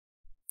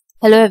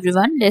Hello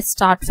everyone, let's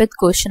start with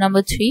question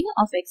number 3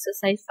 of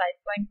exercise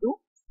 5.2.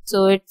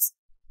 So it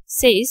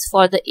says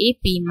for the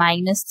AP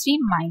minus 3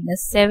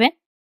 minus 7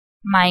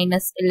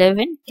 minus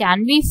 11,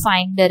 can we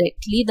find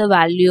directly the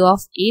value of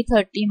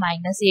a30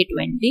 minus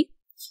a20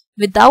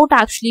 without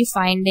actually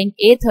finding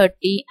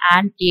a30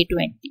 and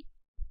a20?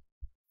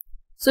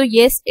 So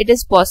yes, it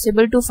is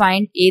possible to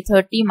find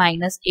a30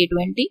 minus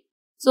a20.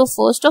 So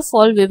first of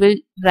all, we will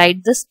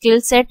write the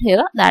skill set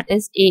here, that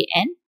is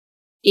an.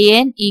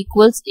 An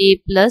equals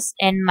a plus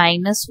n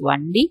minus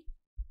 1d.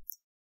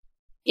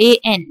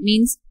 An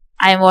means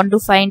I want to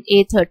find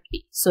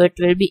a30. So it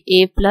will be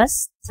a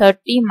plus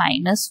 30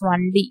 minus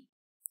 1d.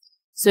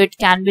 So it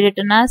can be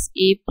written as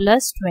a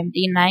plus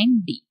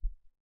 29d.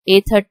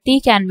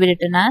 A30 can be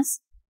written as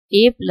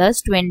a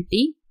plus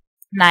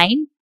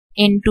 29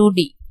 into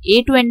d.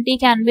 A20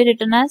 can be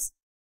written as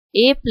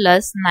a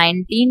plus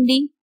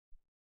 19d.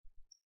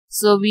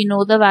 So we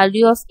know the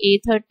value of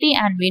a30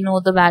 and we know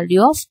the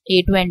value of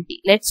a20.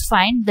 Let's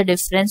find the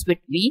difference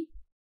between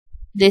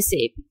this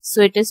AP.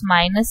 So it is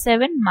minus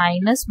 7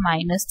 minus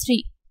minus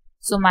 3.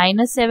 So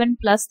minus 7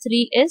 plus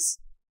 3 is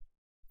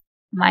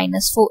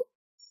minus 4.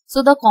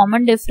 So the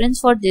common difference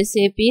for this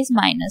AP is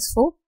minus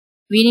 4.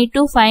 We need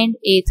to find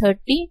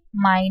a30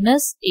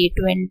 minus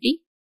a20.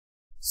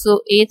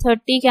 So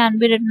a30 can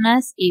be written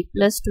as a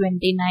plus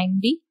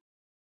 29d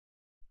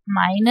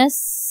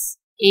minus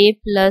a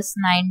plus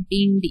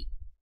 19d.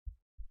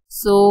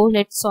 So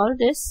let's solve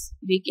this.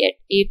 We get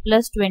a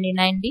plus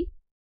 29d.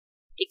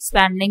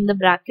 Expanding the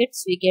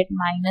brackets, we get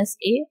minus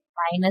a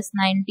minus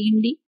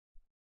 19d.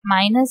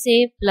 Minus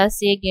a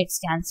plus a gets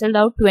cancelled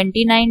out.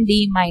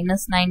 29d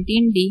minus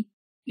 19d,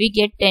 we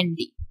get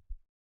 10d.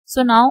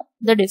 So now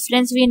the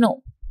difference we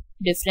know.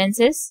 Difference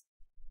is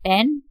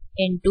 10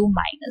 into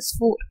minus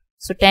 4.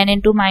 So 10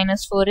 into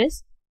minus 4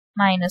 is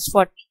minus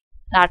 40.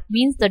 That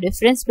means the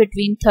difference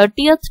between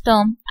 30th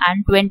term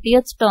and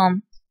 20th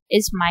term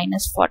is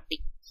minus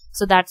 40.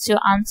 So that's your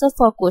answer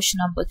for question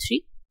number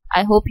 3.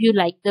 I hope you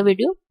liked the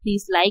video.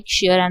 Please like,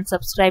 share and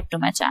subscribe to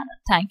my channel.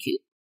 Thank you.